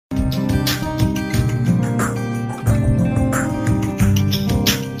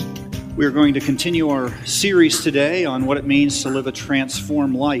We're going to continue our series today on what it means to live a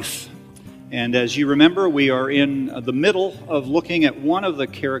transformed life. And as you remember, we are in the middle of looking at one of the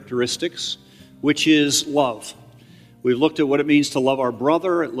characteristics, which is love. We've looked at what it means to love our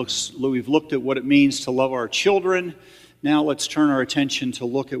brother. We've looked at what it means to love our children. Now let's turn our attention to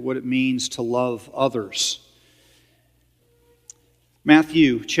look at what it means to love others.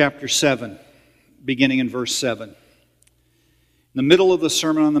 Matthew chapter 7, beginning in verse 7. In the middle of the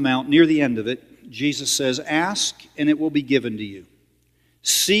Sermon on the Mount, near the end of it, Jesus says, "Ask, and it will be given to you.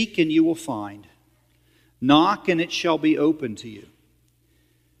 Seek, and you will find. Knock, and it shall be opened to you.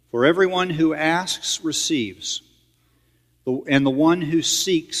 For everyone who asks receives, and the one who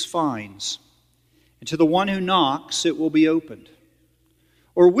seeks finds. And to the one who knocks it will be opened.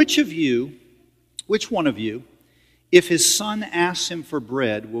 Or which one of you, if his son asks him for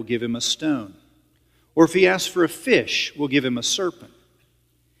bread, will give him a stone? Or if he asks for a fish, will give him a serpent?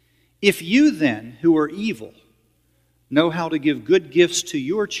 If you then, who are evil, know how to give good gifts to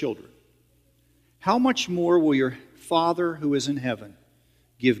your children, how much more will your Father who is in heaven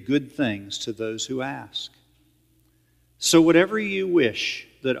give good things to those who ask? So whatever you wish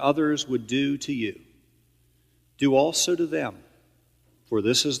that others would do to you, do also to them, for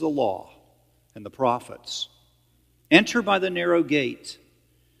this is the law and the prophets. Enter by the narrow gate,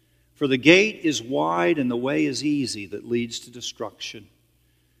 for the gate is wide and the way is easy that leads to destruction,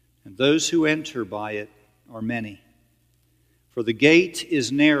 and those who enter by it are many. For the gate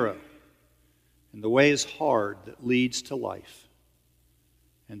is narrow and the way is hard that leads to life,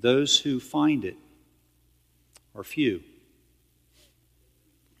 and those who find it are few."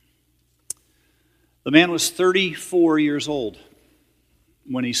 The man was 34 years old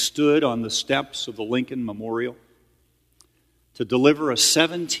when he stood on the steps of the Lincoln Memorial to deliver a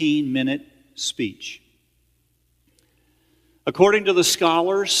 17-minute speech. According to the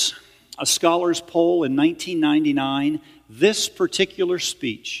scholars, a scholars poll in 1999, this particular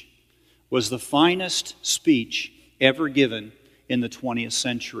speech was the finest speech ever given in the 20th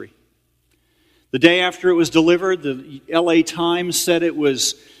century. The day after it was delivered, the LA Times said it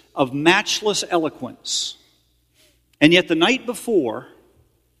was of matchless eloquence. And yet the night before,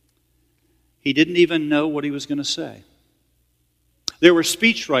 he didn't even know what he was going to say. There were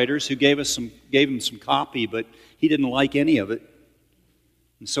speechwriters who gave him some copy, but he didn't like any of it.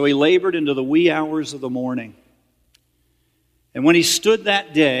 And so he labored into the wee hours of the morning. And when he stood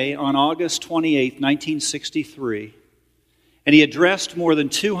that day on August 28, 1963, and he addressed more than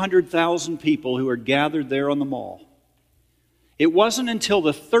 200,000 people who had gathered there on the mall, it wasn't until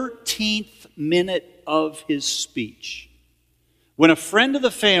the 13th minute of his speech when a friend of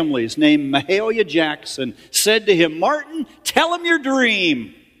the family's named Mahalia Jackson said to him, "Martin, tell him your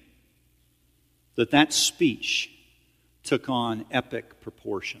dream," that speech took on epic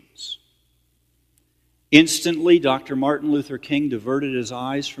proportions. Instantly, Dr. Martin Luther King diverted his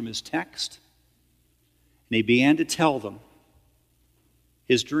eyes from his text, and he began to tell them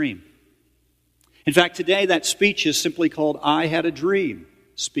his dream. In fact, today that speech is simply called "I Had a Dream"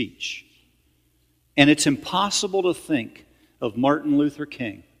 speech. And it's impossible to think of Martin Luther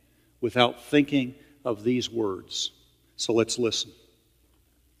King without thinking of these words. So let's listen.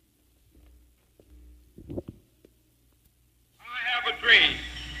 I have a dream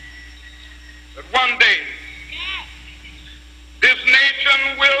that one day this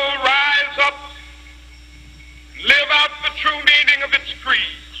nation will rise up and live out the true meaning of its creed.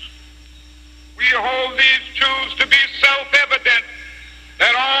 We hold these truths to be self-evident,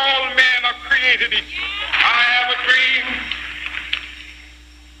 that all men are created equal. I have a dream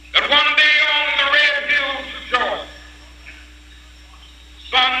that one day on the red hills of Georgia,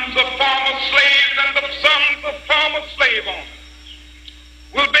 sons of former slaves and the sons of former slave owners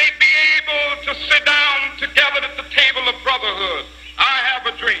will be able to sit down together at the table of brotherhood. I have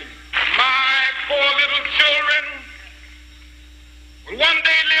a dream. My four little children will one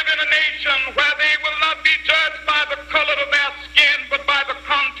day live in a nation where they will not be judged by the color of their skin, but by the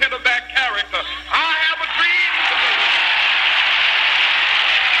content of their character. I have a dream today.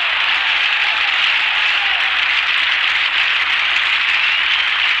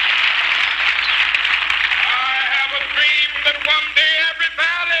 I have a dream that one day every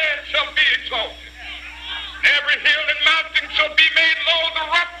valley shall be exalted. Every hill and mountain shall be made low. The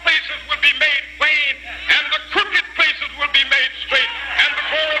rough places will be made plain, and the crooked places will be made straight. And the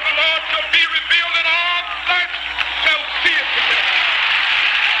glory of the Lord shall be revealed, and all flesh shall see it together.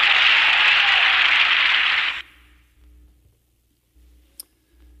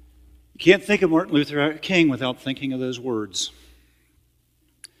 You can't think of Martin Luther King without thinking of those words.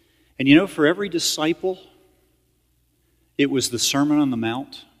 And you know, for every disciple, it was the Sermon on the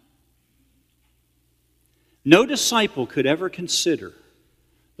Mount. No disciple could ever consider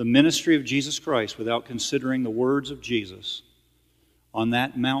the ministry of Jesus Christ without considering the words of Jesus on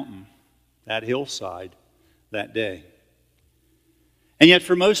that mountain, that hillside, that day. And yet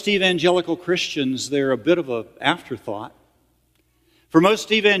for most evangelical Christians, they're a bit of an afterthought. For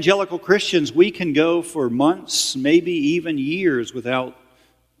most evangelical Christians, we can go for months, maybe even years, without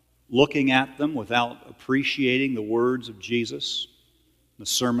looking at them, without appreciating the words of Jesus, the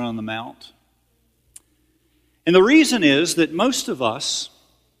Sermon on the Mount. And the reason is that most of us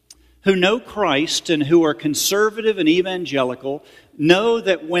who know Christ and who are conservative and evangelical know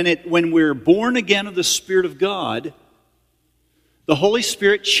that when we're born again of the Spirit of God, the Holy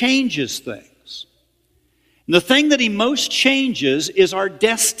Spirit changes things. And the thing that He most changes is our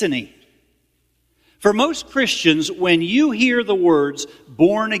destiny. For most Christians, when you hear the words,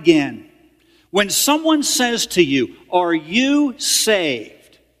 born again, when someone says to you, are you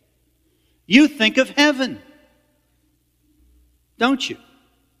saved? You think of heaven. Don't you?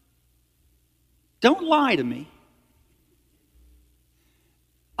 Don't lie to me.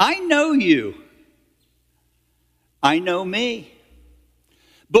 I know you. I know me.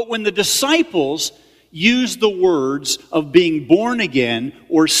 But when the disciples used the words of being born again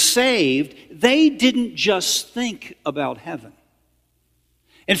or saved, they didn't just think about heaven.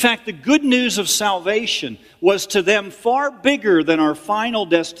 In fact, the good news of salvation was to them far bigger than our final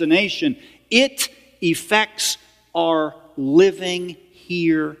destination. It affects our living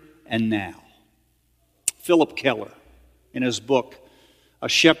here and now. Philip Keller, in his book, A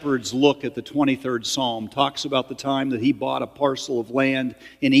Shepherd's Look at the 23rd Psalm, talks about the time that he bought a parcel of land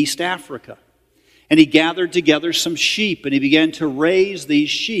in East Africa. And he gathered together some sheep, and he began to raise these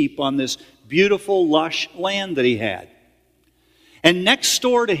sheep on this beautiful, lush land that he had. And next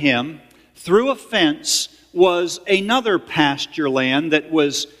door to him, through a fence, was another pasture land that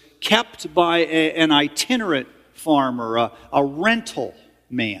was kept by an itinerant farmer, a rental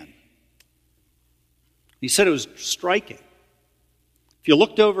man. He said it was striking. If you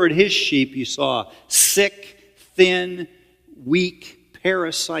looked over at his sheep, you saw sick, thin, weak,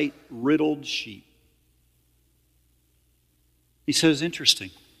 parasite-riddled sheep. He says,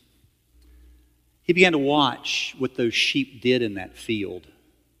 interesting. He began to watch what those sheep did in that field.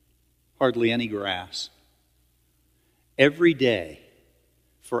 Hardly any grass. Every day,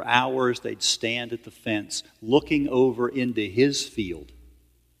 for hours, they'd stand at the fence, looking over into his field,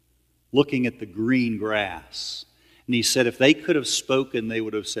 looking at the green grass. And he said if they could have spoken, they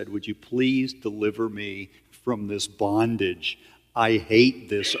would have said, would you please deliver me from this bondage? I hate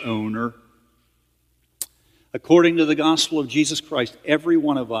this owner. According to the gospel of Jesus Christ, every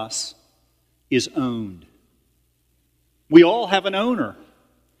one of us is owned. We all have an owner.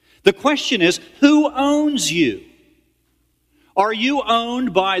 The question is, who owns you? Are you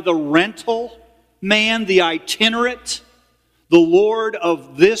owned by the rental man, the itinerant, the Lord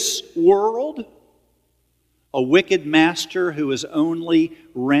of this world? A wicked master who is only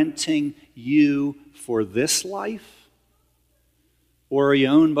renting you for this life? Or are you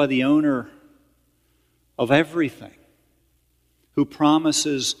owned by the owner of everything, who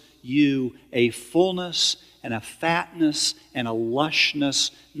promises you a fullness and a fatness and a lushness,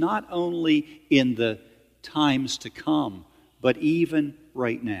 not only in the times to come, but even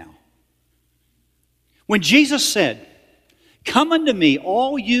right now? When Jesus said, come unto me,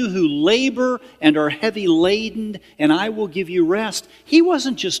 all you who labor and are heavy laden, and I will give you rest, He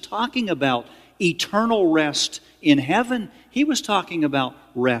wasn't just talking about eternal rest in heaven. He was talking about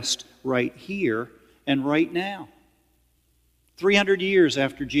rest right here and right now. 300 years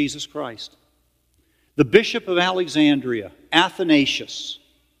after Jesus Christ, the Bishop of Alexandria, Athanasius,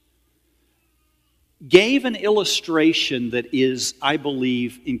 gave an illustration that is, I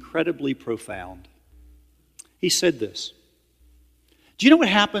believe, incredibly profound. He said this. Do you know what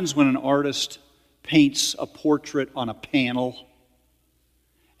happens when an artist paints a portrait on a panel?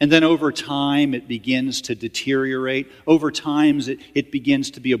 And then over time it begins to deteriorate. Over time it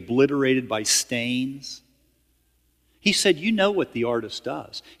begins to be obliterated by stains. He said, you know what the artist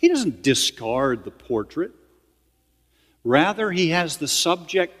does. He doesn't discard the portrait. Rather, he has the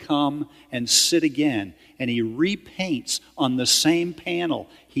subject come and sit again, and he repaints on the same panel.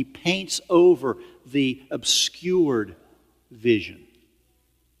 He paints over the obscured vision.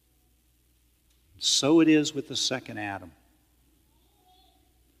 So it is with the second Adam.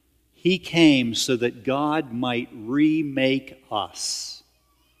 He came so that God might remake us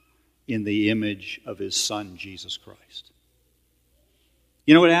in the image of His Son, Jesus Christ.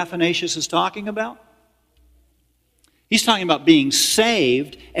 You know what Athanasius is talking about? He's talking about being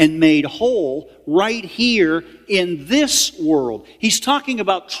saved and made whole right here in this world. He's talking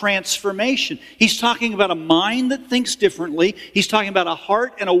about transformation. He's talking about a mind that thinks differently. He's talking about a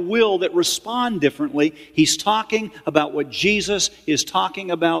heart and a will that respond differently. He's talking about what Jesus is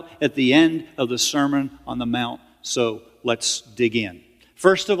talking about at the end of the Sermon on the Mount. So let's dig in.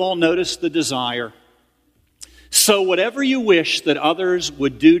 First of all, notice the desire. So whatever you wish that others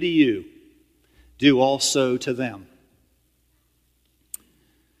would do to you, do also to them.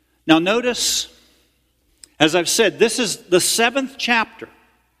 Now notice, as I've said, this is the 7th chapter.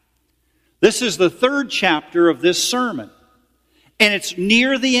 This is the 3rd chapter of this sermon. And it's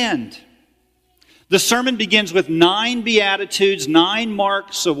near the end. The sermon begins with 9 beatitudes, 9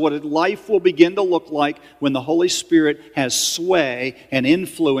 marks of what life will begin to look like when the Holy Spirit has sway and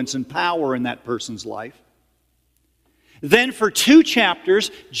influence and power in that person's life. Then for 2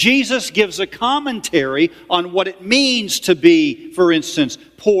 chapters, Jesus gives a commentary on what it means to be, for instance,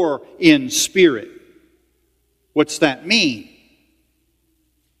 poor in spirit. What's that mean?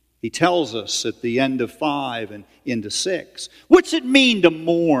 He tells us at the end of 5 and into 6. What's it mean to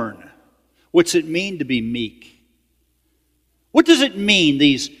mourn? What's it mean to be meek? What does it mean,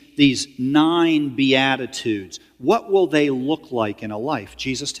 these 9 beatitudes? What will they look like in a life?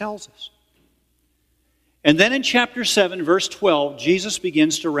 Jesus tells us. And then in chapter 7, verse 12, Jesus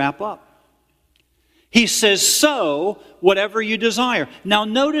begins to wrap up. He says, so, whatever you desire. Now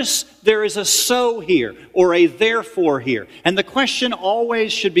notice there is a so here, or a therefore here. And the question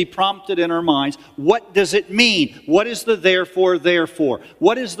always should be prompted in our minds, what does it mean? What is the therefore?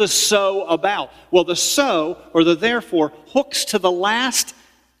 What is the so about? Well, the so, or the therefore, hooks to the last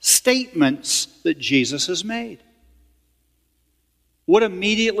statements that Jesus has made. What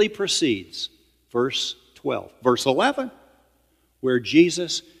immediately precedes? Verse 12. Verse 11, where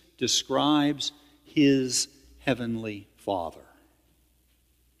Jesus describes His heavenly Father.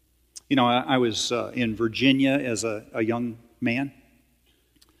 You know, I was in Virginia as a young man.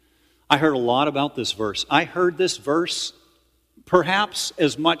 I heard a lot about this verse. I heard this verse perhaps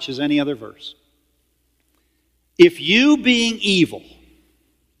as much as any other verse. If you, being evil,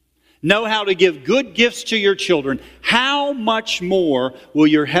 know how to give good gifts to your children, how much more will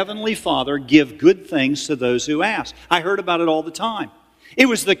your heavenly Father give good things to those who ask? I heard about it all the time. It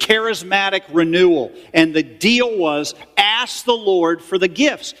was the charismatic renewal, and the deal was, ask the Lord for the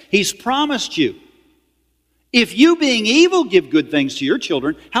gifts He's promised you. If you, being evil, give good things to your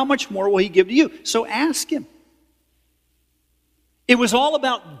children, how much more will He give to you? So ask Him. It was all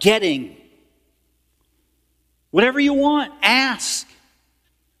about getting. Whatever you want, ask.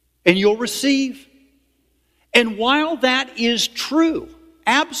 And you'll receive. And while that is true,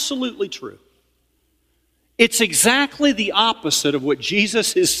 absolutely true, it's exactly the opposite of what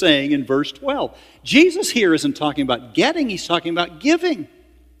Jesus is saying in verse 12. Jesus here isn't talking about getting, He's talking about giving.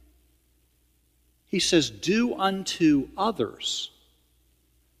 He says, do unto others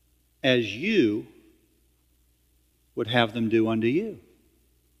as you would have them do unto you.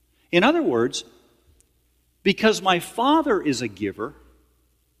 In other words, because my Father is a giver,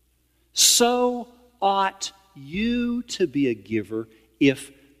 so ought you to be a giver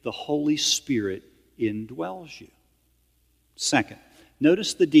if the Holy Spirit indwells you. Second,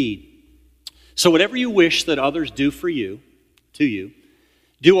 notice the deed. So whatever you wish that others do for you, to you,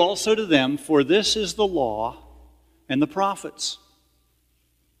 do also to them, for this is the law and the prophets.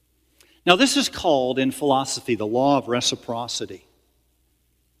 Now this is called in philosophy the law of reciprocity.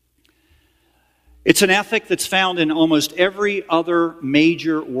 It's an ethic that's found in almost every other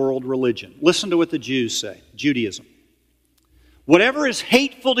major world religion. Listen to what the Jews say, Judaism. Whatever is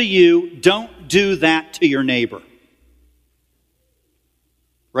hateful to you, don't do that to your neighbor.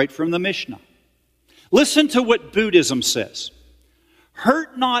 Right from the Mishnah. Listen to what Buddhism says.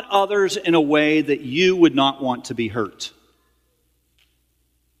 Hurt not others in a way that you would not want to be hurt.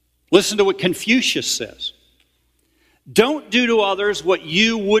 Listen to what Confucius says. Don't do to others what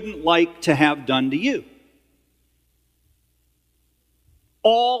you wouldn't like to have done to you.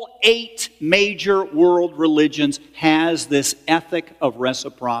 All 8 major world religions has this ethic of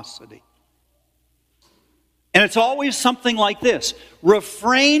reciprocity. And it's always something like this.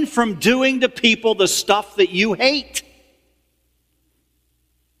 Refrain from doing to people the stuff that you hate.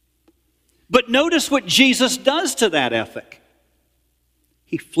 But notice what Jesus does to that ethic.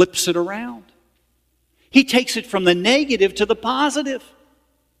 He flips it around. He takes it from the negative to the positive.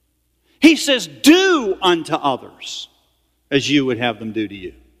 He says, do unto others as you would have them do to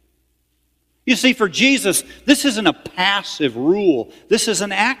you. You see, for Jesus, this isn't a passive rule. This is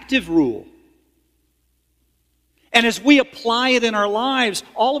an active rule. And as we apply it in our lives,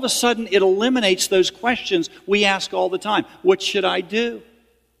 all of a sudden it eliminates those questions we ask all the time. What should I do?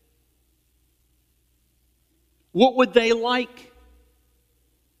 What would they like?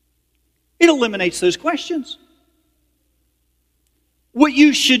 It eliminates those questions. What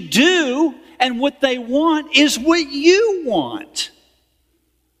you should do and what they want is what you want.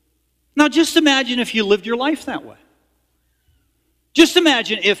 Now just imagine if you lived your life that way. Just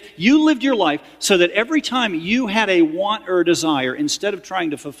imagine if you lived your life so that every time you had a want or a desire, instead of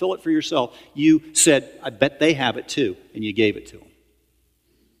trying to fulfill it for yourself, you said, I bet they have it too, and you gave it to them.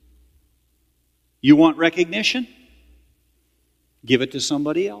 You want recognition? Give it to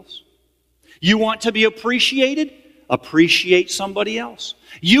somebody else. You want to be appreciated? Appreciate somebody else.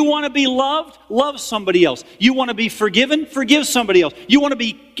 You want to be loved? Love somebody else. You want to be forgiven? Forgive somebody else. You want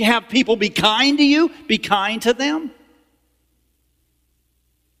to have people be kind to you? Be kind to them.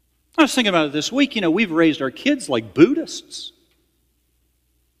 I was thinking about it this week. We've raised our kids like Buddhists.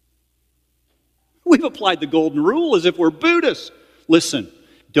 We've applied the golden rule as if we're Buddhists. Listen,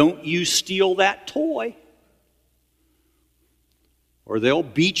 don't you steal that toy, or they'll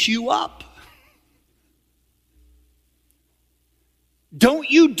beat you up. Don't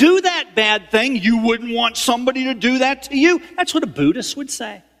you do that bad thing. You wouldn't want somebody to do that to you. That's what a Buddhist would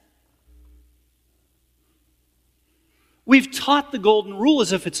say. We've taught the golden rule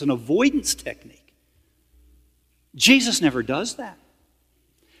as if it's an avoidance technique. Jesus never does that.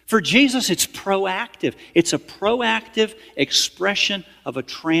 For Jesus, it's proactive. It's a proactive expression of a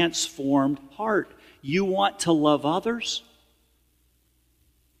transformed heart. You want to love others?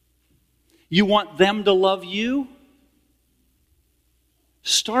 You want them to love you?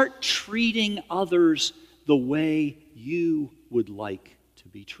 Start treating others the way you would like to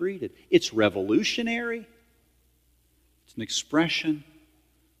be treated. It's revolutionary. It's an expression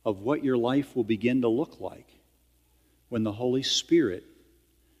of what your life will begin to look like when the Holy Spirit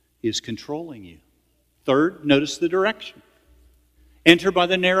is controlling you. Third, notice the direction. Enter by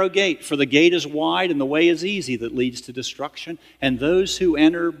the narrow gate, for the gate is wide and the way is easy that leads to destruction, and those who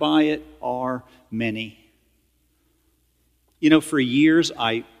enter by it are many. For years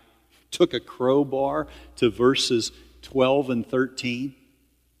I took a crowbar to verses 12 and 13.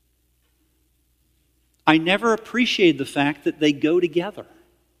 I never appreciated the fact that they go together.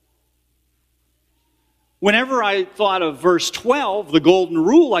 Whenever I thought of verse 12, the golden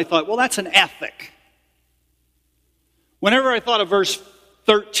rule, I thought, well, that's an ethic. Whenever I thought of verse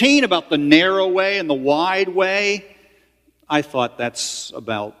 13 about the narrow way and the wide way, I thought that's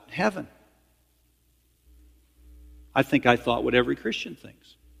about heaven. I think I thought what every Christian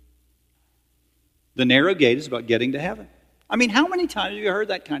thinks. The narrow gate is about getting to heaven. I mean, how many times have you heard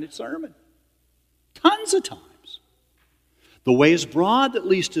that kind of sermon? Tons of times. The way is broad that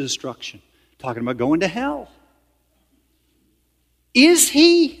leads to destruction. Talking about going to hell. Is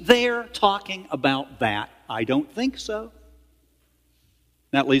he there talking about that? I don't think so.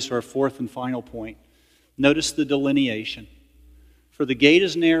 That leads to our fourth and final point. Notice the delineation. For the gate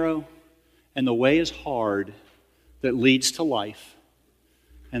is narrow and the way is hard that leads to life,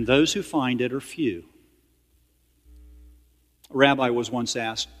 and those who find it are few. A rabbi was once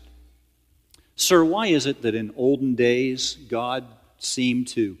asked, Sir, why is it that in olden days God seemed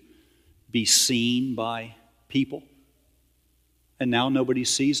to be seen by people and now nobody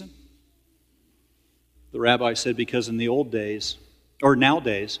sees him? The rabbi said, because in the old days, or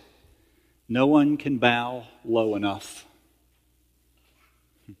nowadays, no one can bow low enough.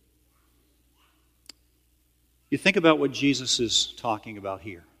 You think about what Jesus is talking about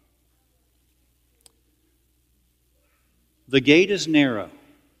here. The gate is narrow.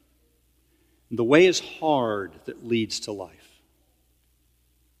 The way is hard that leads to life.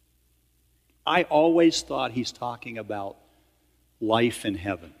 I always thought he's talking about life in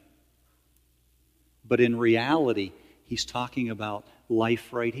heaven. But in reality, he's talking about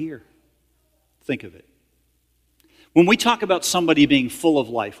life right here. Think of it. When we talk about somebody being full of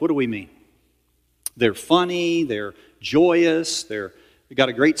life, what do we mean? They're funny, they're joyous, they've got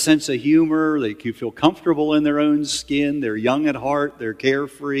a great sense of humor, they feel comfortable in their own skin, they're young at heart, they're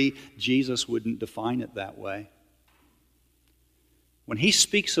carefree. Jesus wouldn't define it that way. When he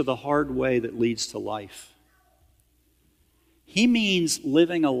speaks of the hard way that leads to life, he means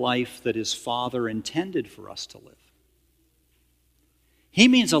living a life that his Father intended for us to live. He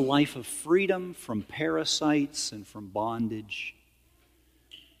means a life of freedom from parasites and from bondage.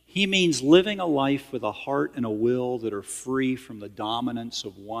 He means living a life with a heart and a will that are free from the dominance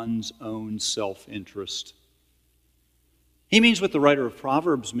of one's own self-interest. He means what the writer of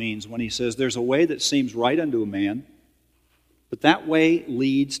Proverbs means when he says, there's a way that seems right unto a man, but that way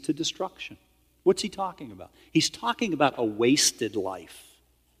leads to destruction. What's he talking about? He's talking about a wasted life.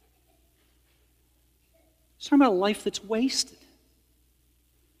 He's talking about a life that's wasted.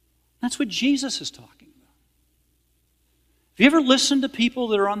 That's what Jesus is talking about. Have you ever listened to people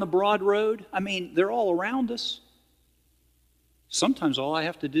that are on the broad road? I mean, they're all around us. Sometimes all I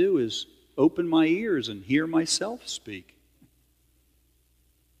have to do is open my ears and hear myself speak.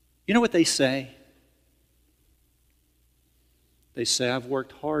 You know what they say? They say, I've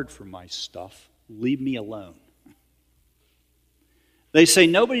worked hard for my stuff. Leave me alone. They say,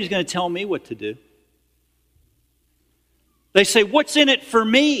 nobody's going to tell me what to do. They say, what's in it for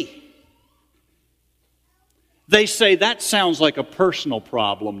me? They say, that sounds like a personal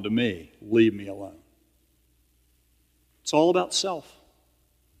problem to me. Leave me alone. It's all about self.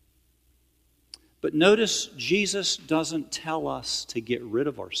 But notice, Jesus doesn't tell us to get rid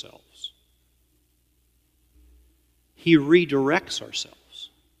of ourselves. He redirects ourselves.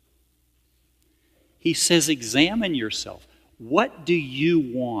 He says, examine yourself. What do you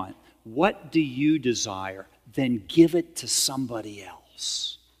want? What do you desire? Then give it to somebody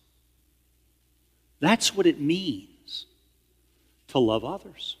else. That's what it means to love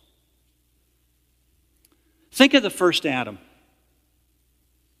others. Think of the first Adam.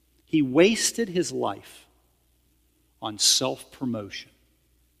 He wasted his life on self-promotion.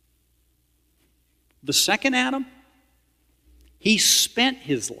 The second Adam, he spent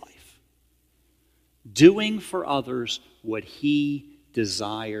his life doing for others what he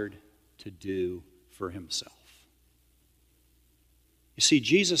desired to do for himself. You see,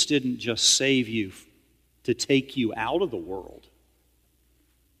 Jesus didn't just save you to take you out of the world.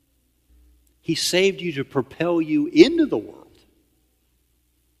 He saved you to propel you into the world,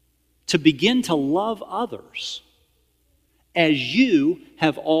 to begin to love others as you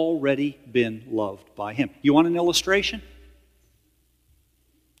have already been loved by Him. You want an illustration?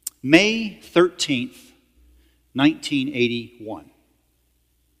 May 13th, 1981.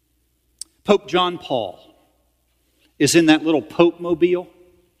 Pope John Paul is in that little Pope mobile,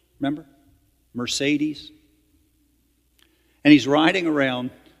 remember? Mercedes. And he's riding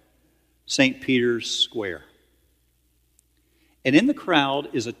around St. Peter's Square. And in the crowd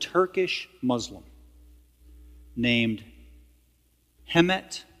is a Turkish Muslim named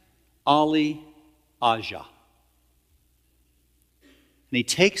Mehmet Ali Aja. And he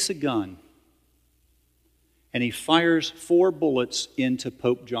takes a gun and he fires 4 bullets into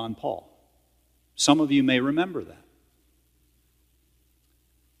Pope John Paul. Some of you may remember that.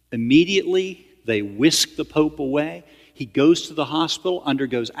 Immediately, they whisk the Pope away. He goes to the hospital,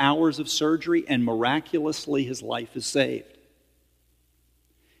 undergoes hours of surgery, and miraculously his life is saved.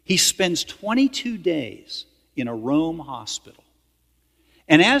 He spends 22 days in a Rome hospital.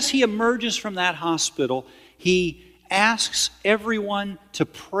 And as he emerges from that hospital, he asks everyone to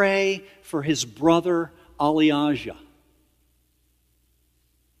pray for his brother Ali Aja.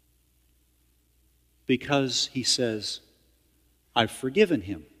 Because he says, I've forgiven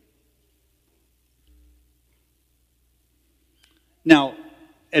him. Now,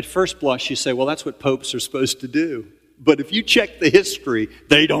 at first blush, you say, well, that's what popes are supposed to do. But if you check the history,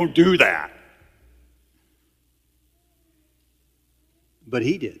 they don't do that. But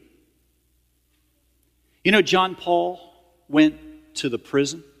he did. You know, John Paul went to the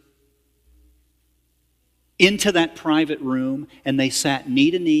prison, into that private room, and they sat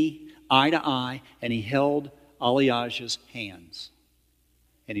knee to knee, eye to eye, and he held Ali Aja's hands.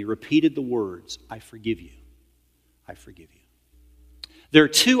 And he repeated the words, I forgive you. I forgive you. There are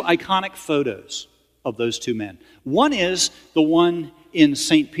 2 iconic photos of those 2 men. One is the one in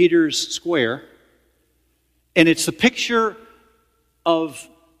St. Peter's Square, and it's the picture of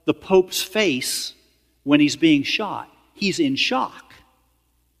the Pope's face when he's being shot. He's in shock.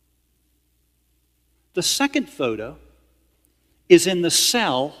 The second photo is in the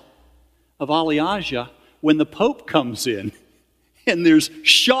cell of Ali Aja when the Pope comes in, and there's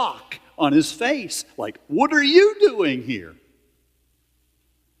shock on his face. Like, what are you doing here?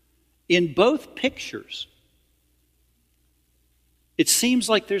 In both pictures, it seems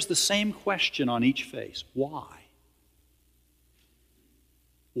like there's the same question on each face. Why?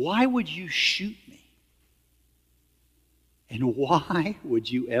 Why would you shoot me? And why would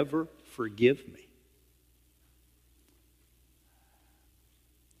you ever forgive me?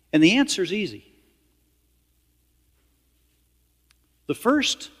 And the answer is easy. The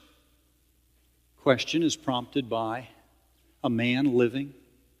first question is prompted by a man living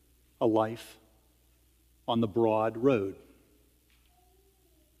a life on the broad road.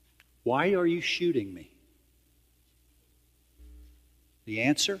 Why are you shooting me? The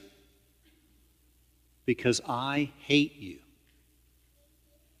answer? Because I hate you.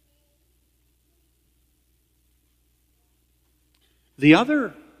 The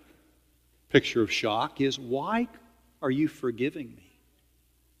other picture of shock is, why are you forgiving me?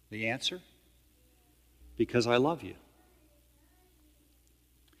 The answer? Because I love you.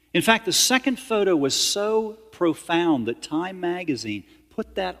 In fact, the second photo was so profound that Time magazine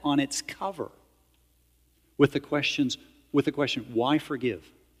put that on its cover with the question, why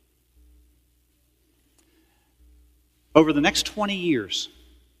forgive? Over the next 20 years,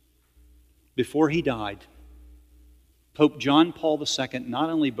 before he died, Pope John Paul II not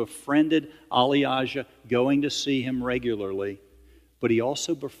only befriended Ali Aja, going to see him regularly, but he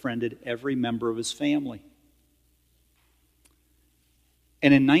also befriended every member of his family.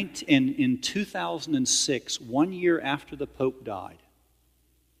 And in 2006, 1 year after the Pope died,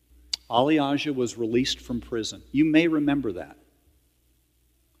 Ali Aja was released from prison. You may remember that.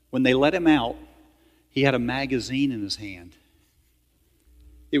 When they let him out, he had a magazine in his hand.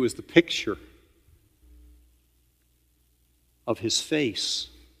 It was the picture of his face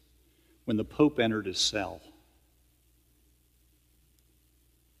when the Pope entered his cell.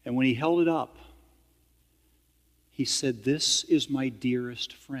 And when he held it up, he said, "This is my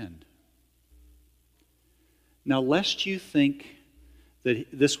dearest friend." Now, lest you think that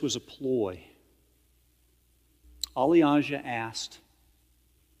this was a ploy, Ali Aja asked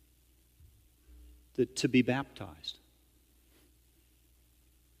to be baptized.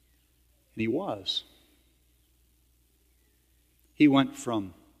 And he was. He went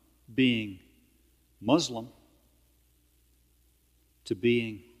from being Muslim to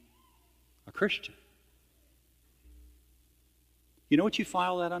being a Christian. You know what you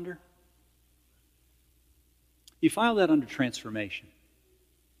file that under? You file that under transformation.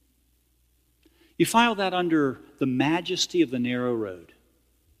 You file that under the majesty of the narrow road.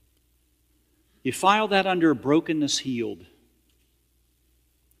 You file that under brokenness healed.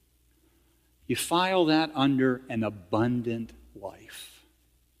 You file that under an abundant life.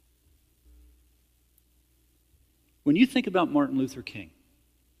 When you think about Martin Luther King,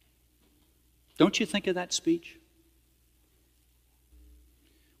 don't you think of that speech?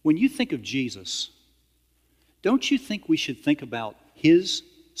 When you think of Jesus, don't you think we should think about his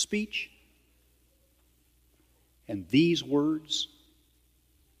speech and these words?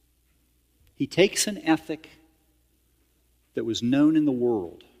 He takes an ethic that was known in the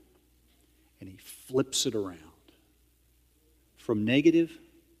world and he flips it around from negative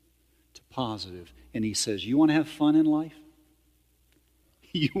to positive. And he says, you want to have fun in life?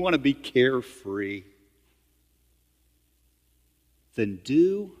 You want to be carefree? Then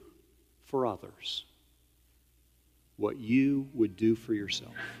do for others what you would do for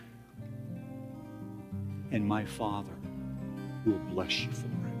yourself. And my Father will bless you for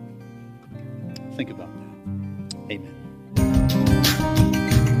it. Think about that. Amen.